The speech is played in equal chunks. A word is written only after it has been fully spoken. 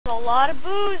A lot of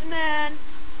booze, man.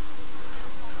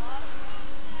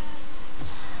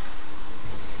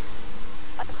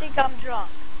 I think I'm drunk.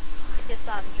 I guess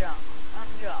I'm drunk. I'm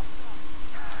drunk.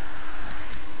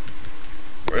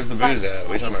 Where's the booze at? What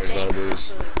are you talking about? There's a lot of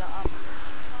booze.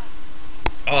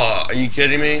 Oh, are you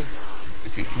kidding me?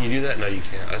 Can you do that? No, you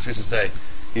can't. I was supposed to say,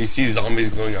 can you see zombies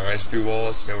glowing eyes through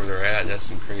walls? You know where they're at? That's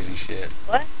some crazy shit.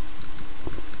 What?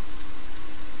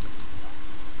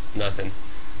 Nothing.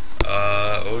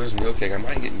 Oh, there's meal cake. I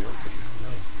might get meal cake. I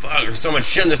don't know. Fuck, there's so much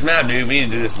shit on this map, dude. We need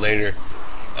to do this later.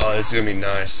 Oh, this is gonna be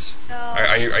nice. No.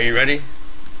 Are you ready?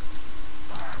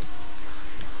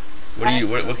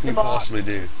 What can you possibly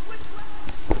do?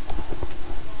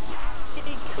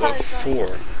 What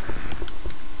for?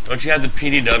 Don't you have the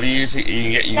PDW?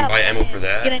 You can buy ammo for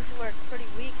that. Getting to work pretty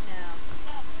weak now.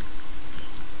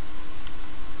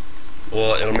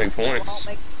 Well, it'll make points.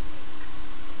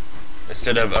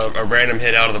 Instead of a random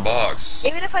hit out of the box.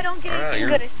 Even if I don't get anything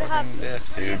good, I still have.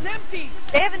 Death, dude.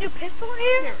 They have a new pistol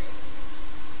here?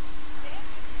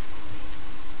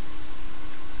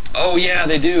 Oh yeah,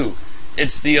 they do.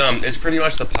 It's the it's pretty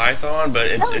much the Python, but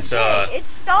it's it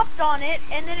stopped on it,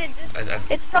 and then it just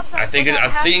it stopped on it for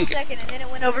half a second, and then it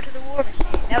went over to the war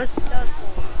machine. That was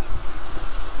cool.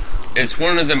 It's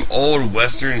one of them old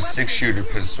Western 6-shooter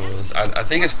pistols. I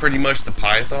think it's pretty much the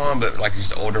Python, but like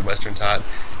just older Western type.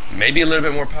 Maybe a little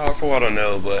bit more powerful, I don't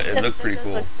know, but it looked pretty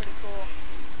cool.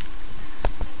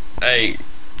 Hey,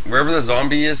 wherever the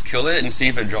zombie is, kill it and see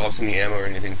if it drops any ammo or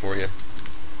anything for you.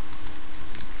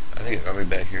 I think it might be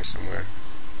back here somewhere.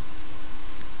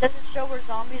 Does it show where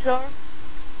zombies are?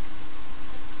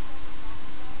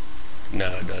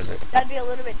 No, it doesn't. That'd be a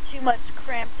little bit too much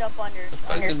cramped up on your. What the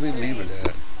fuck did we leave it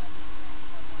at?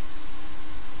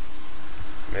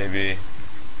 Maybe.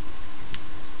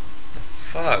 The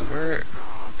fuck? Where?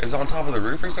 Is it on top of the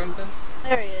roof or something?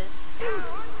 There he is.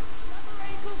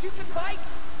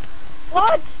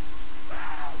 What?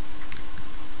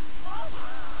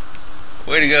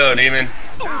 Way to go, demon.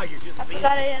 I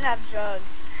forgot I didn't have drugs.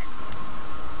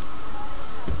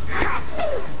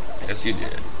 Yes, you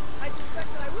did.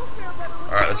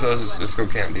 Alright, let's go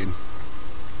camp, dude.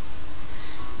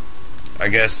 I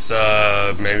guess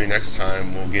maybe next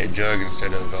time we'll get Jug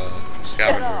instead of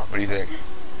Scavenger. What do you think?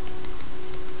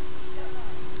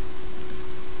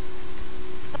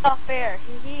 That's not fair.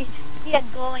 He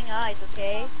had glowing eyes,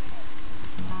 okay?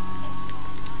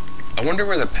 I wonder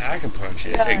where the pack-a-punch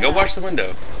is. Hey, go watch the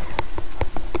window.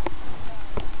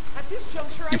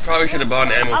 You probably should have bought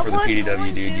an ammo for the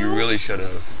PDW, dude. You really should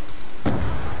have.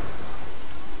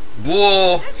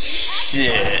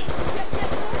 Bullshit.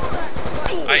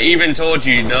 I even told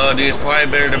you, no, dude, it's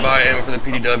probably better to buy ammo for the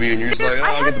PDW, and you're just like, oh,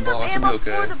 I'll get the box, it'll be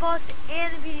okay. I have the box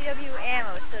and the PDW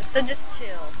ammo, so just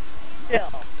chill.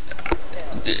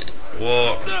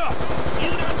 Well, You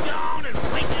done gone and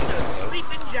wakened the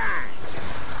sleeping giants.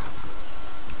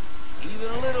 Even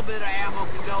a little bit of ammo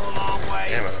can go a long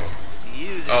way. Ammo.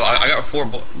 Oh, I got 4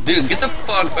 bullets. Dude, get the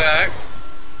fuck back.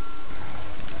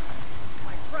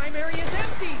 My primary is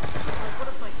empty.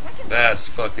 That's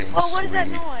fucking sweet. Oh, what is that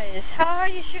noise? How are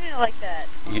you shooting it like that?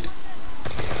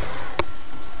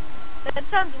 That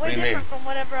sounds way different from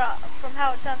from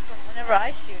how it sounds from whenever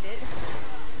I shoot it.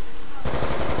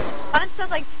 Mine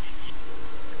sounds like.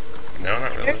 No,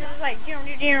 not really. Yours is like. Yours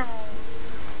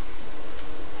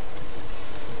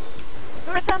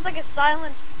sounds like a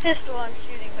silent pistol I'm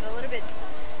shooting, but a little bit.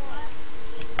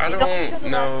 I don't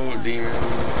know, demon.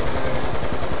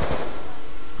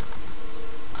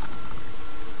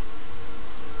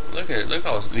 Look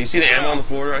all this. Do you see the ammo on the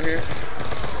floor right here?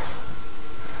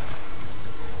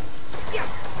 Yes,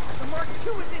 the Mark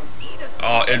II is indeed a.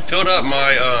 Oh, it filled up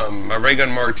my my ray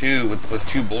gun Mark II with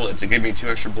 2 bullets. It gave me 2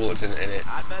 extra bullets in it.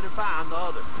 I'd better find the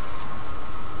other.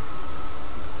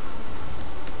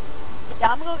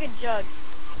 Yeah, I'm gonna go get Jug.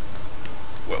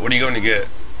 What are you going to get?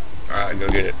 Alright, go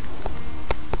get it.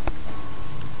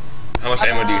 How much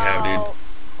ammo do you have, dude?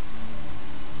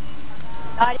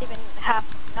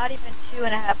 Not even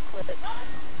 2.5 clips.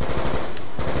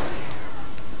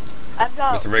 I've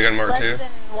got with the ray gun Mark II? less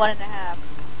than 1.5.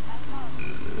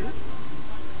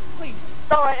 Please.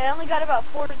 It's alright, I only got about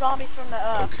 4 zombies from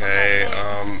the okay,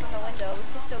 from the window. We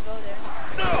can still go there.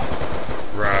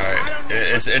 Right.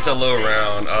 It's a low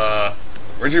round.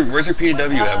 Where's your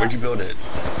PDW at? Where'd you build it?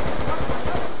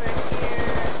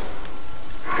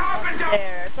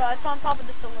 There. So it's on top of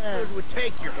the saloon. It would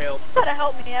take your help. Try to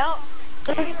help me out.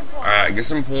 Alright, get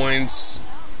some points.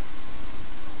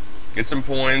 Get some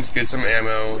points, get some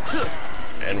ammo,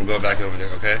 and we'll go back over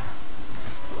there, okay?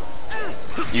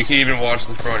 You can even watch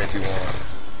the front if you want.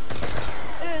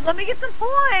 Dude, let me get some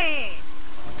points.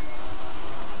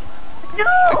 No!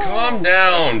 Calm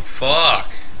down,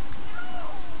 fuck.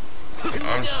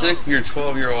 I'm sick of your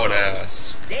 12-year-old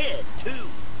ass. Dead, too.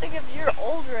 Sick of your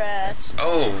older ass.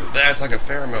 That's like a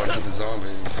pheromone to the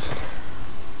zombies.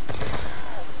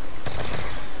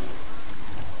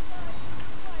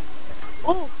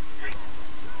 Ooh.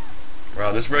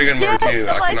 Wow, this ray gun mode too.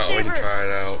 I cannot wait to try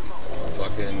it out.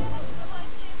 Fucking.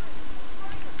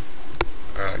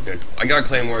 Alright, good. I got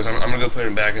claymores. I'm gonna go put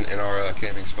him back in our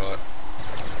camping spot.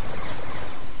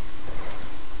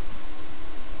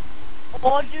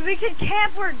 Oh, dude, we can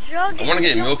camp where Jug is. I want to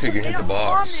get Milky and hit the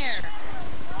box.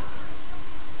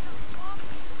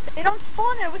 They don't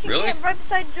spawn there. We can Really? camp right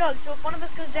beside Jug, so if one of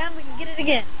us goes down, we can get it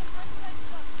again.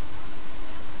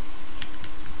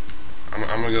 I'm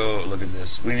gonna go look at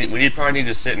this. We probably need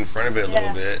to sit in front of it a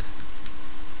little bit.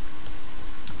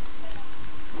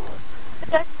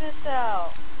 Check this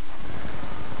out.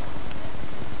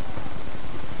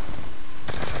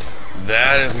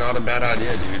 That is not a bad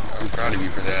idea, dude. I'm proud of you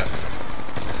for that.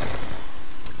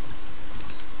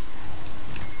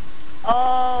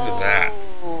 Oh.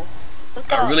 Look at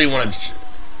that. I really want to.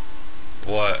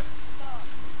 What?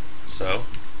 So?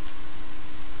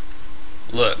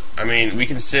 Look, I mean, we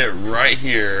can sit right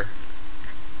here.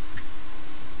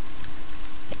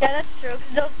 Yeah, that's true.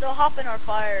 Cause they'll hop in our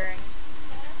firing.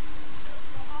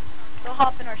 They'll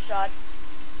hop in our shot.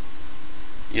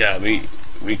 Yeah, we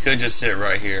could just sit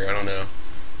right here. I don't know.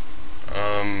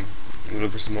 We'll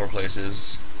look for some more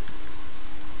places.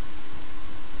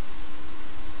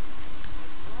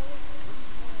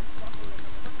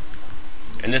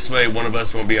 And this way, one of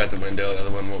us won't be out the window, the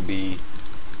other one won't be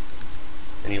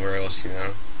anywhere else, you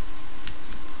know.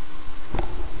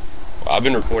 Well, I've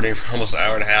been recording for almost an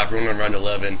hour and a half. We're going around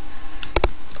 11.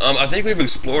 I think we've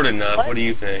explored enough. What do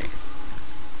you think?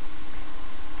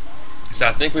 So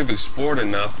I think we've explored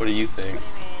enough. What do you think?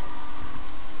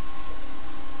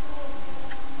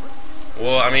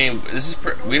 Well, I mean, this is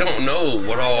we don't know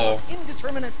what all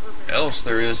else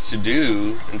there is to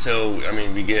do until, I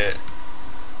mean, we get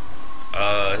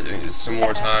some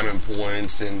more time and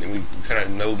points, and we kind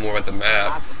of know more about the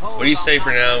map. What do you say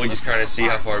for now? We just kind of see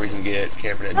how far we can get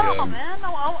camping at Jug. No, man.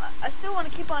 I still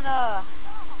want to keep on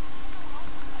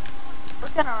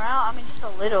looking around. I mean, just a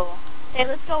little. Hey,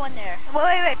 let's go in there.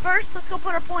 Wait. First, let's go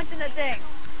put our points in the thing.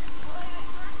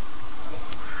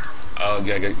 Oh,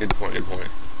 yeah, good point.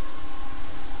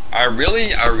 I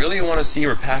really want to see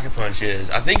where Pack-a-Punch is.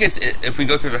 I think it's if we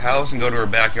go through the house and go to her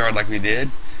backyard like we did.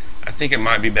 I think it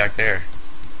might be back there.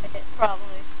 Probably.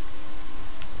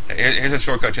 Here's a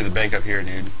shortcut to the bank up here,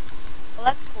 dude. Well,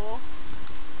 that's cool.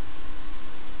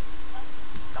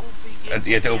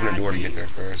 You have to open a door to get there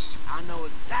first. I know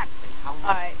exactly how much.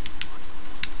 Alright.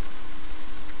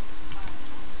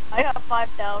 I got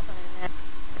 5,000 in there.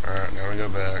 Alright, now we go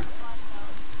back.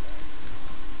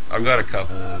 I've got a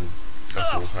couple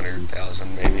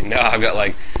 100,000 maybe. No, I got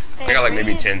like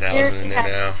maybe 10,000 in there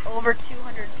now. Over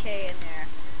 200K in there.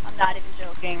 I'm not even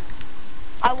joking.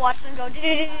 I watched them go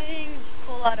ding,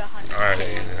 pull out 100. Alright,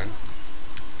 then.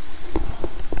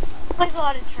 Plays a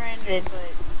lot of Transit,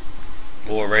 but.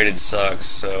 Well, rated sucks,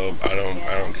 so I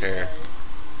don't care.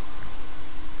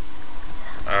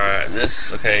 Alright,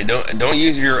 okay, don't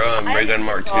use your ray gun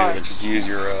Mark II, just use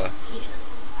your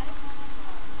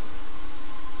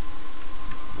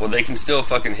well, they can still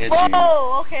fucking hit you.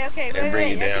 Oh, okay, and bring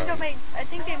you down. I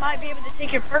think they might be able to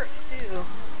take your perks too.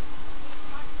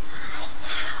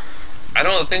 I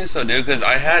don't think so, dude, because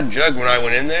I had Jug when I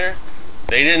went in there.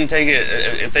 They didn't take it.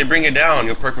 If they bring it down,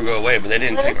 your perk will go away, but they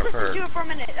didn't take my perk. Let's do it for a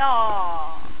minute.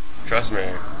 Aww. Trust me.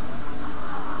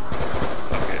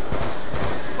 Fuck it.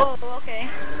 Whoa, okay.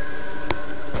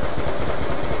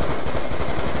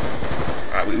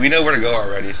 Alright, we know where to go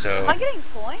already, so. Am I getting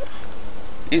points?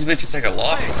 These bitches take a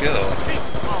lot to kill.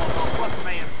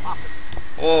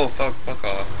 Oh, fuck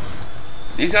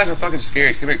off. These guys are fucking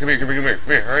scared. Come here,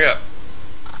 hurry up.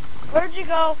 Where'd you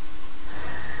go?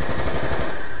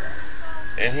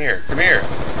 In here, come here.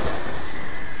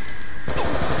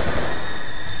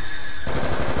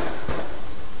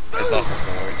 I just lost my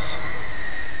points.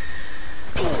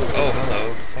 Oh,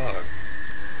 hello, fuck.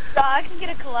 I can get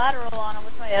a collateral on him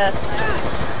with my sniper.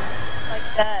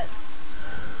 Like that.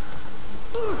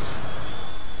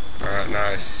 Alright,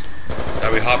 nice.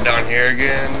 Now we hop down here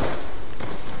again.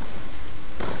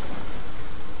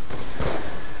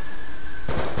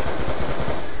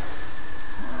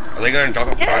 Are they gonna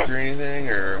drop a park or anything,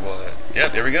 or what?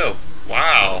 Yep, there we go.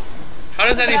 Wow. How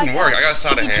does that even work? I got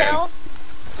shot a hand.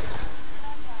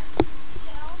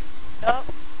 Oh.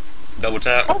 Double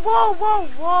tap. Oh,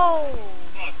 whoa.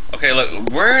 Okay,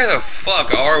 look, where the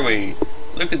fuck are we?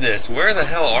 Look at this. Where the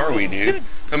hell are we, dude?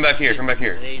 Come back here, come back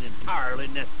here. It ain't entirely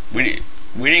necessary.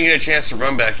 We didn't get a chance to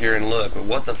run back here and look, but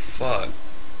what the fuck?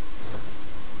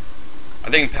 I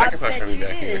think Pack-a-Punch might be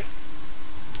back here.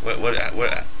 What,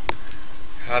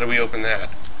 how do we open that?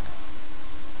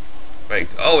 Wait,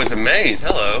 oh, it's a maze,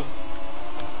 hello.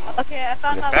 Okay, I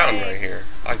found There's a fountain right here.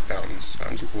 I like fountains.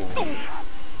 Fountains are cool.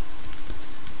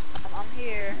 I'm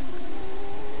here.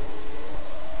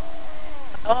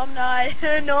 No, I'm not.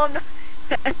 No, I'm not.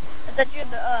 I thought you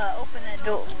had to open that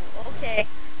door. Okay.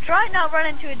 Try not run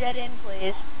into a dead end,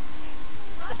 please.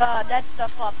 That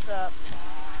stuff pops up.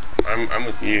 I'm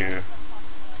with you.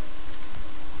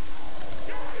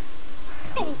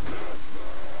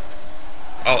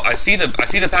 Oh, I see the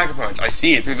Pack-a-Punch. I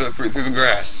see it through the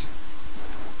grass.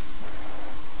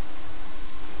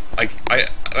 Like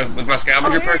with my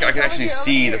scavenger perk, I can actually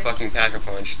see the fucking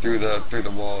Pack-a-Punch through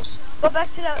the walls. Go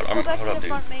back to that. Go back to the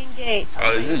front main gate.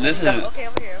 Oh, this is. Okay,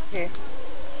 over here. Okay.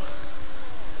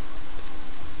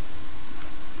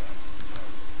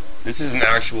 This is an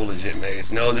actual legit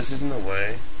maze. No, this isn't the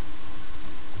way.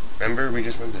 Remember, we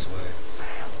just went this way.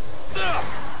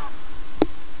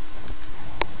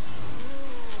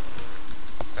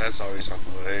 That's always not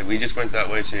the way. We just went that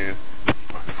way too.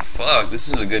 Fuck, this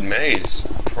is a good maze.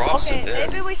 Props to them.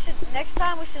 Maybe we should, next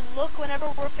time we should look whenever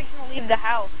we're fixing to leave the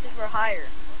house, because we're higher.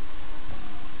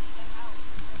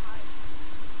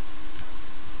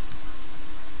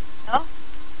 No?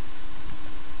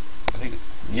 I think,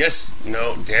 yes,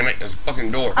 no, damn it, there's a fucking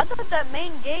door. I thought that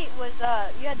main gate was,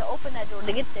 you had to open that door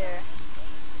to get there.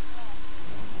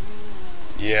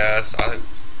 Yes,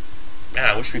 man,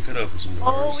 I wish we could open some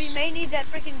doors. Oh, we may need that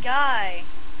freaking guy.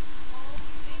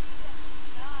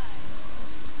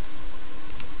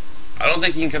 I don't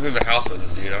think he can come through the house with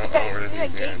us, dude. I don't really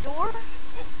think he can. Door?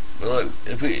 But look,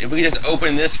 if we just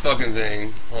open this fucking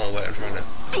thing. Hold on, wait, I'm trying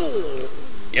to.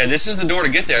 Yeah, this is the door to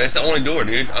get there. That's the only door,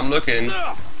 dude. I'm looking.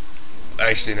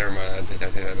 Actually, never mind. I take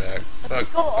that back.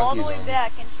 Let's go all the way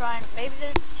back and try and maybe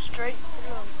just straight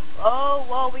through him. Oh,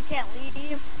 well, we can't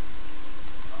leave.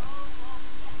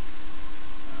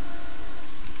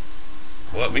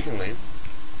 What? We can leave.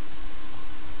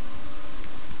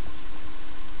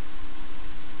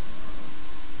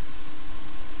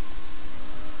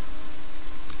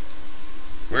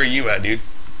 Where are you at, dude?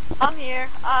 I'm here.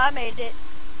 I made it.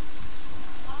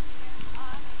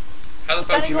 How the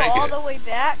fuck did you make it? All the way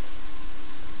back.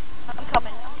 I'm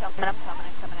coming.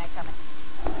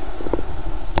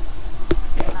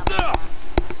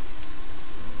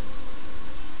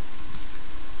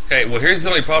 Okay, well here's the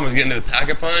only problem with getting to the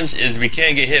Pack-a-Punch is we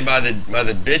can't get hit by the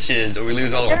bitches or we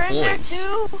lose all our points.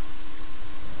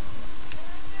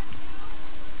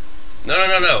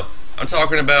 No. I'm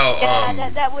talking about yeah,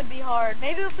 that would be hard.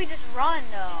 Maybe if we just run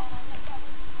though.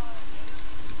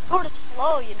 Sort of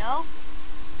slow, you know?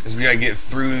 Because we gotta get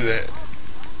through the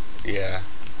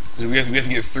because we have to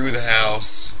get through the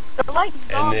house. They're like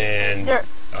and then they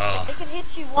can hit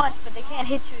you once, but they can't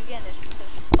hit you again.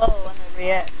 They're slow and they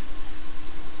react.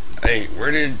 Hey,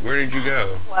 where did you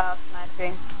go? Wow,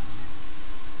 sniping.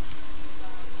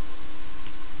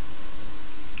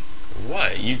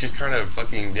 What? You just kind of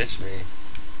fucking ditched me.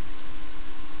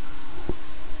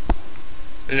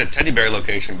 There's a teddy bear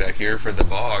location back here for the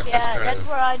box. Yeah, that's kind of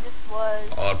where I just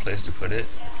was. Odd place to put it.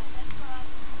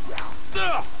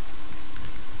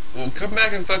 Well, come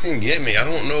back and fucking get me. I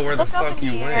don't know where the fuck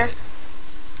you went.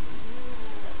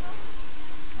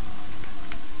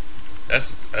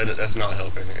 That's not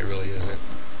helping. It really isn't.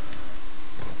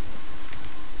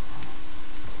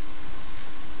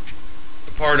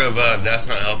 The part of that's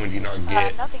not helping do you not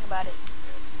get. Nothing about it.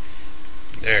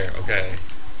 There. Okay.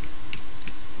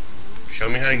 Show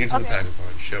me how to get to the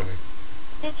Pack-a-Punch. Show me.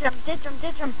 Ditch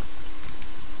him.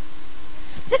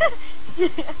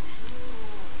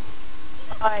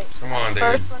 Alright. Come on, dude.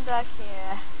 First one back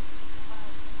here.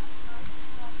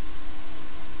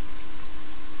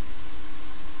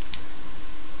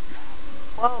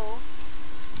 Whoa.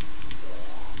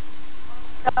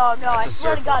 No, I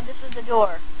swear to God, this is the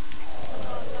door.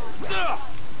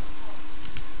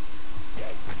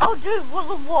 Oh, dude,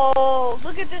 whoa,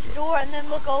 look at this door and then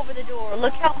look over the door.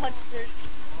 Look how much there's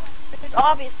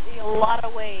obviously a lot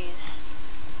of ways.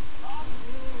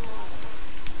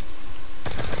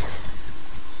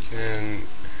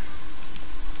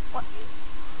 What?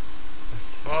 The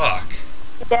fuck?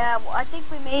 Yeah, well, I think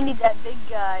we may need that big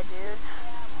guy, dude.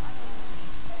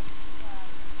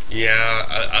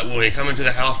 Yeah, will he come into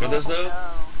the house with us, though?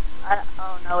 No.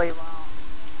 Oh, no, he won't.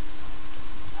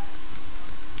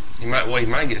 He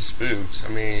might get spooked. I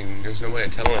mean, there's no way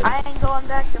of telling. I ain't going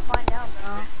back to find out,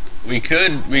 though. We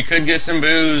could get some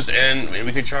booze, and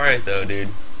we could try it, though, dude.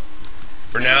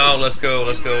 For now, let's go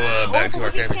back to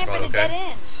our camping spot,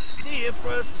 okay? Idea for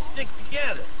us to stick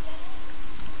together.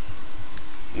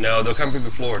 No, they'll come through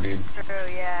the floor, dude. True,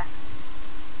 yeah.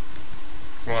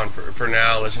 Come on, for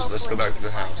now, let's go back to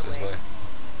the house this way.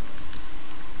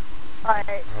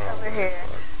 Alright, Oh, over here.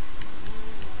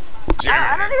 Damn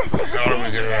I don't even think How do we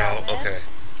can get out? man. Okay.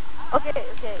 Okay.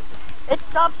 It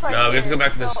stops right No, we have to here. go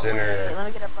back to the Oh, center. wait, let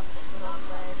me get up on this little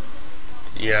ledge.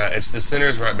 Yeah, it's the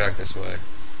center's right back this way.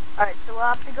 Alright, so we'll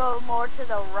have to go more to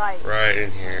the right. Right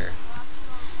in here.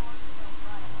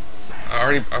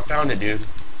 I found it, dude.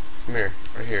 Come here,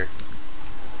 right here.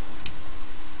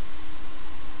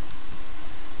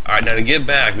 Alright, now to get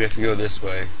back, we have to go this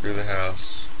way, through the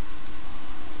house.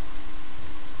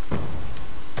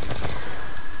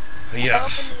 Yeah.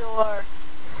 Open the door.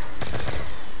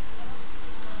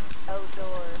 No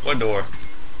doors. What door?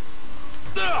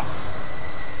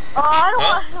 Oh, I don't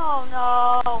want. Oh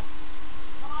no.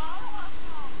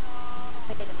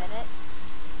 Wait a minute.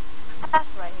 That's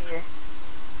right here.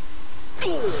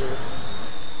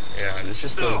 Yeah, this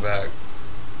just goes back.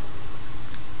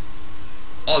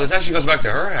 Oh, this actually goes back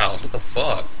to her house. What the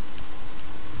fuck?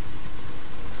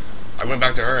 I went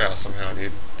back to her house somehow,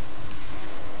 dude.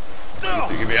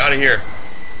 Get me out of here.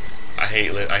 I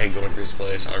hate going through this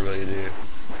place. I really do.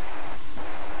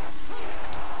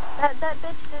 That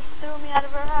bitch just threw me out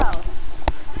of her house.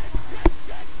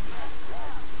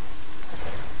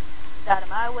 Get out of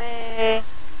my way.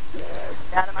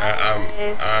 Get out of my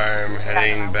way. I'm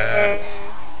heading back.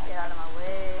 Get out of my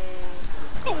way.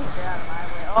 Get out of my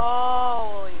way.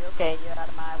 Oh, okay, you're out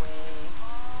of my way.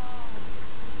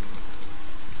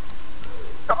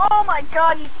 Oh my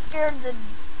god, you scared the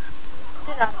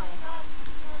shit out of me.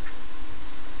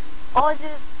 Oh,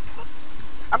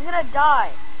 I'm gonna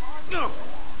die.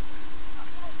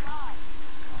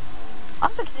 I'm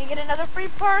fixing to get another free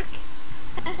perk.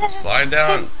 Slide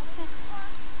down.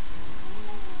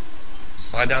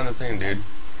 Slide down the thing, dude.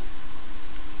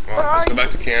 Come on, let's go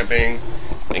back to camping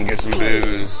and get some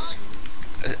booze.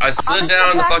 I slid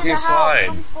down the fucking slide.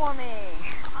 Come for me.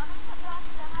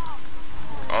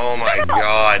 Oh my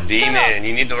god, Demon,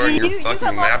 you need to learn your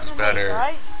fucking maps better.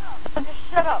 Right? So just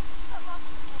shut up.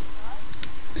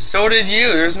 So did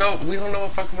you. We don't know a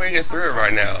fucking way to get through it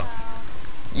right now.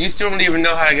 You still don't even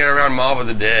know how to get around Mob of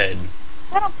the Dead.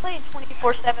 I don't play it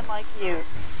 24/7 like you.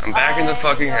 I'm back in the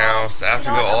fucking house. I have to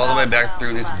go all the way back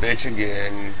through this bitch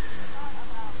again.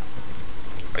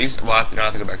 Well, I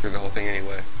have to go back through the whole thing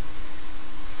anyway.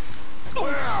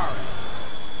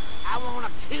 I want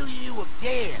to kill you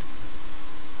again.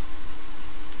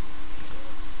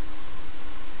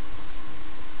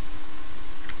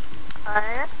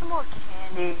 Alright, that's some more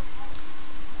candy.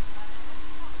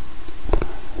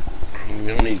 We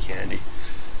don't need candy.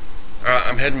 Alright,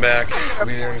 I'm heading back. I'll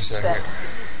be there in a second.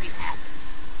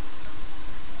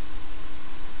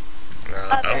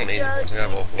 I don't need it once I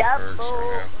have all 4 perks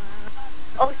right now.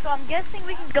 Oh, so I'm guessing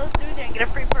we can go through there and get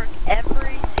a free perk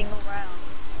every single round.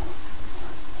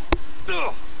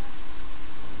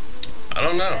 I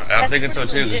don't know. I'm thinking so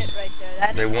too. Cause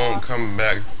right they won't come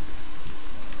back.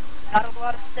 Not a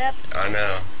lot of steps. I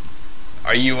know.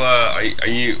 Are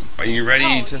you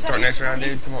ready to start next round,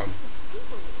 dude? Come on.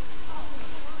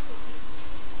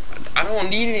 I don't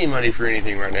need any money for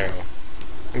anything right now.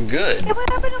 I'm good. Hey, what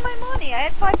happened to my money? I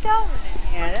had 5,000 in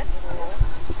here. That's cool.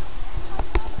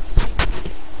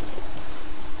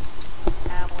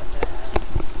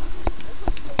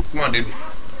 Come on, dude.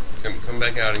 Come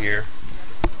back out of here.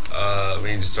 We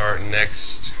need to start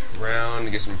next round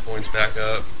to get some points back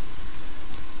up.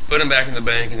 Put them back in the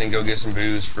bank and then go get some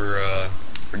booze for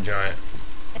Giant.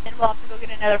 And then we'll have to go get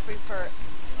another free perk.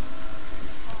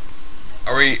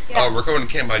 Are we? Yeah. Oh, we're going to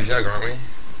camp by Jug, aren't we?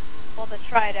 Well, to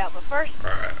try it out, but first. All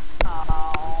right.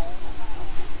 Oh.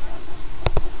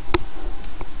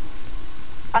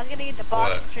 I was gonna get the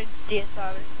box and trade the DSR,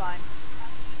 but it's fine.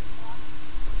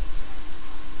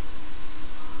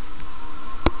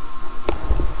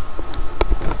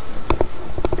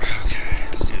 Okay,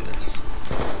 let's do this.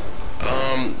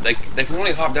 They can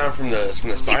only hop down from the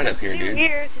side up here, dude.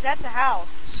 Here, cause that's a house.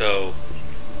 So.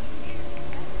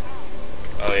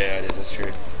 Oh yeah, it is. That's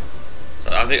true.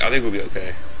 So I think we'll be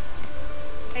okay.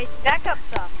 Hey, back up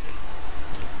some.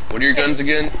 What are your guns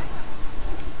again?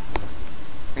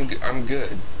 I'm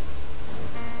good.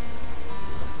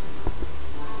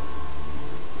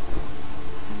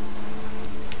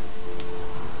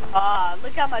 Ah,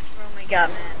 look how much room we got,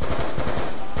 man.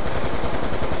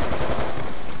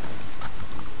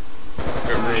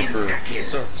 Got room for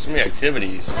so many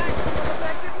activities.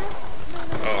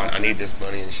 Oh, I need this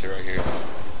money and shit right here.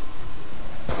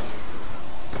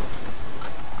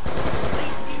 At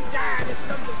least you died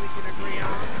can agree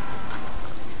on.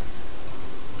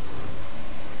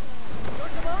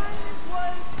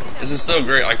 This is so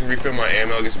great. I can refill my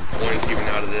ammo, get some points even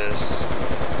out of this.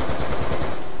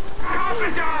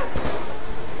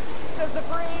 Does the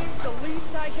phrase, the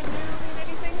least I can do, mean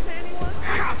anything to anyone?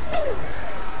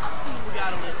 We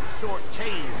got a little short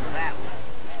change for that one.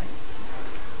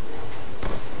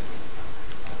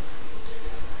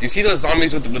 Do you see those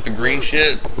zombies with the green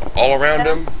shit all around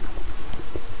them?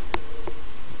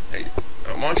 Hey,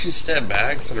 why don't you step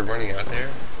back instead of running out there?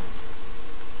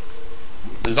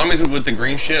 The zombies with the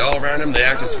green shit all around them, they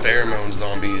act as pheromone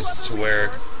zombies to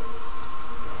where,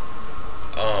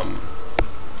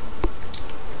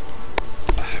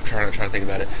 I'm trying to think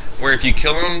about it. Where if you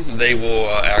kill them, they will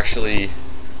actually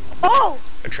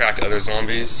attract other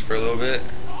zombies for a little bit.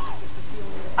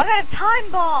 I got a time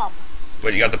bomb.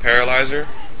 Wait, you got the paralyzer?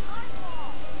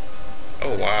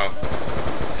 Oh, wow.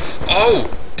 Oh,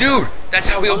 dude, that's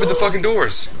how we open the fucking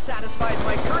doors. Satisfies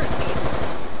my current needs.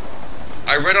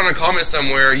 I read on a comment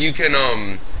somewhere you can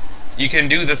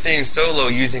do the thing solo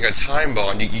using a time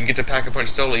bomb. You can get to pack a punch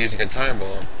solo using a time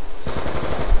bomb.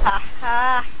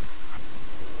 Haha.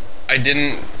 I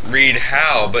didn't read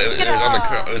how, but it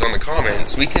was on the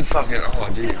comments. We could fucking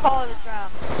dude. Call this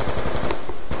round.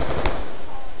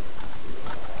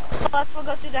 We'll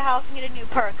go through the house and get a new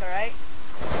perk, alright?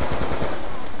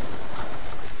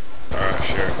 Alright,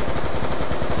 sure.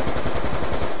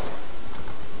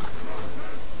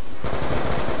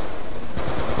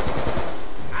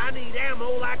 I need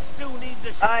ammo like Stu needs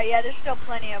a shot. Alright, yeah, there's still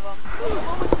plenty of them. The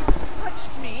moment you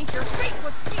touched me, your fate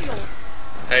was sealed.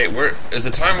 Hey, where is the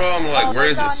time bomb? Like, where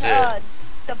does it sit?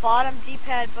 The bottom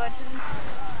D-pad button.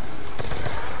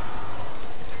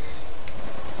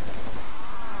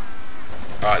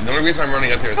 The only reason I'm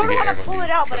running up there is to get I ammo. pull it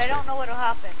out, but I don't know what'll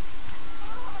happen.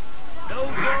 No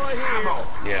joy here.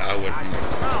 Yeah, I wouldn't.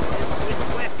 With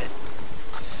weapon.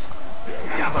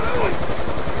 Double points.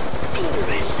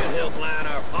 This should help line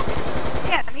our pockets.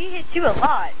 Yeah, he hits you a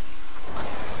lot.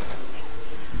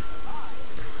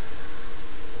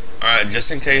 Alright, just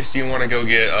in case you want to go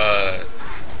get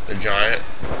the giant.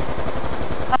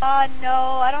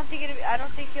 No, I don't think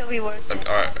it'll be worth it.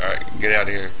 Alright, get out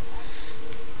of here.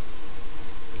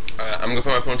 Alright, I'm gonna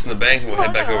put my points in the bank and we'll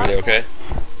head back over there, okay?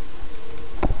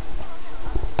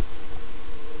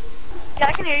 Yeah,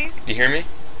 I can hear you. You hear me?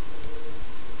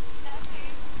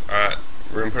 Alright,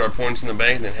 we're gonna put our points in the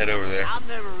bank and then head over there. I've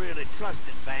never really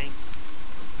trusted banks.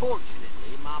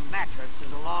 Fortunately, my mattress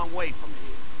is a long way from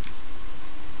here.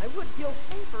 I would feel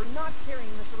safer not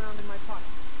carrying this around in my pocket.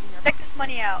 Check this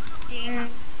money out. Ding,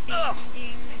 ding,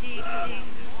 ding, ding, ding.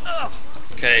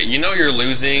 Okay, you know you're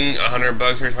losing $100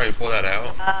 every time you pull that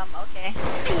out. Okay.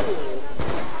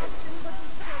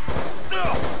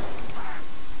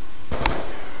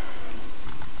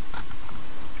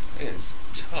 It is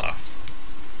tough.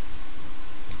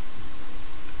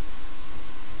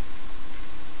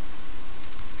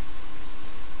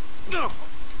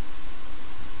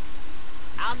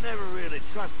 I've never really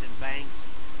trusted banks.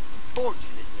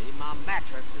 Fortunately, my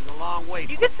mattress is a long way Did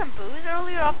you from get some booze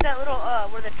earlier off that little,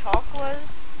 where the chalk was?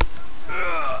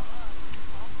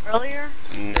 Earlier?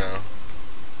 No.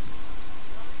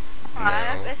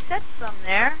 I said some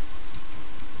there.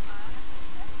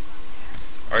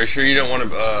 Are you sure you don't want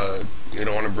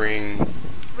to bring?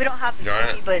 We don't have the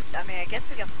giant? key, but, I mean, I guess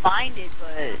we can find it,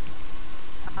 but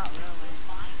not really.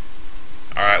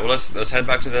 All right, well let's head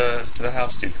back to the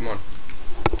house, dude. Come on.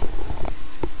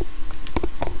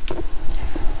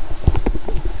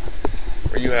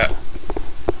 Where you at?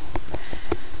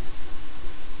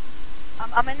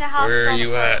 I'm in the house. Where are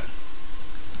you at?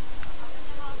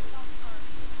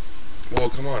 Well,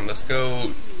 come on, let's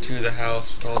go to the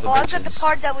house with all the I was at the bitches.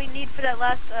 part that we need for that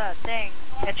last thing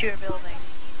that you were building.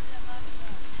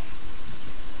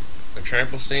 A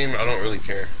trample steam? I don't really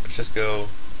care. Let's just go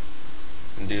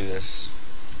and do this.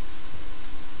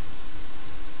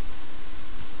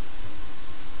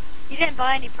 You didn't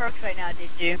buy any perks right now, did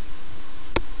you?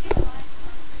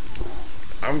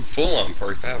 I'm full on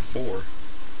perks. I have 4.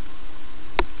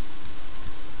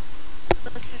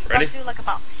 Ready? Let's do like a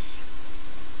box.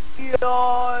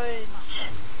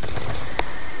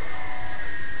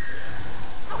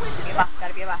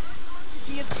 Gotta be a boss.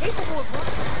 He is capable of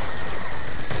running.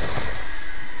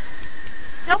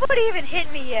 Nobody even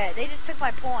hit me yet. They just took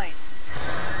my point.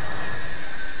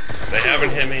 They haven't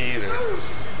hit me either.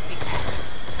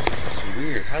 It's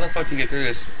weird. How the fuck do you get through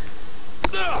this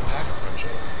pack punch?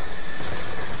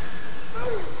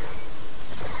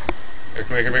 Here,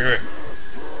 come here.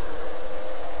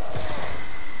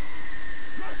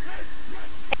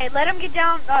 Hey, let him get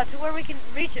down to where we can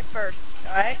reach it first,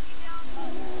 alright?